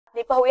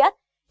बातमी पाहूयात।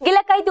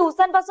 गेल्या काही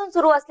दिवसांपासून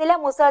सुरू असलेल्या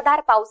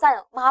मुसळधार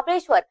पावसानं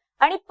महाबळेश्वर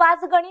आणि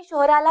पाचगणी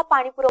शहराला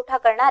पाणी पुरवठा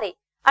करणारे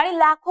आणि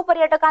लाखो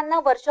पर्यटकांना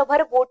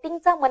वर्षभर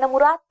बोटिंगचा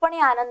मनमुरादपणे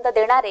आनंद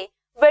देणारे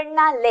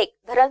वेण्णा लेक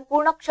धरण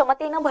पूर्ण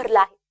क्षमतेनं भरलं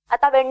आहे।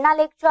 आता वेण्णा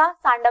लेकच्या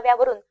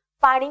सांडव्यावरून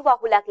पाणी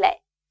वाहू लागलंय।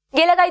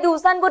 गेल्या काही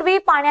दिवसांपूर्वी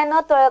पाण्यानं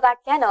तळ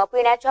गाठल्यानं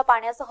पिण्याच्या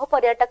पाण्यासह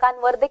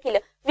पर्यटकांवर देखील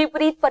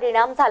विपरीत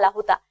परिणाम झाला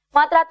होता।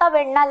 मात्र आता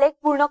वेण्णा लेक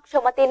पूर्ण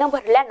क्षमतेनं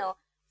भरल्यानं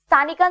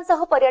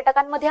स्थानिकांसह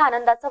पर्यटकांमध्ये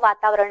आनंदाचं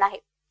वातावरण आहे।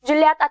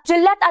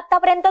 जिल्ह्यात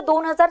आतापर्यंत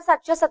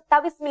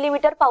 2727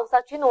 मिलीमीटर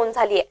पावसाची नोंद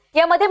झाली आहे।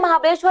 यामध्ये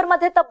महाबळेश्वर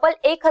मध्ये तब्बल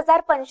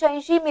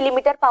 1085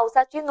 मिलीमीटर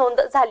पावसाची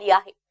नोंद झाली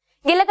आहे।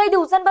 गेल्या काही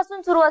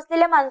दिवसांपासून सुरू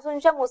असलेल्या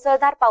मान्सूनच्या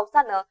मुसळधार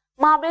पावसानं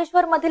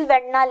महाबळेश्वर मधील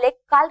वेण्णा लेक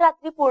काल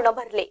रात्री पूर्ण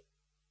भरले।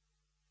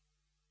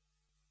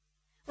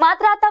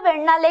 मात्र आता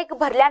वेण्णा लेक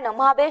भरल्यानं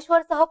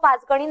महाबळेश्वरसह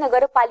पाचगणी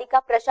नगरपालिका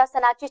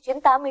प्रशासनाची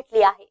चिंता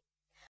मिटली आहे।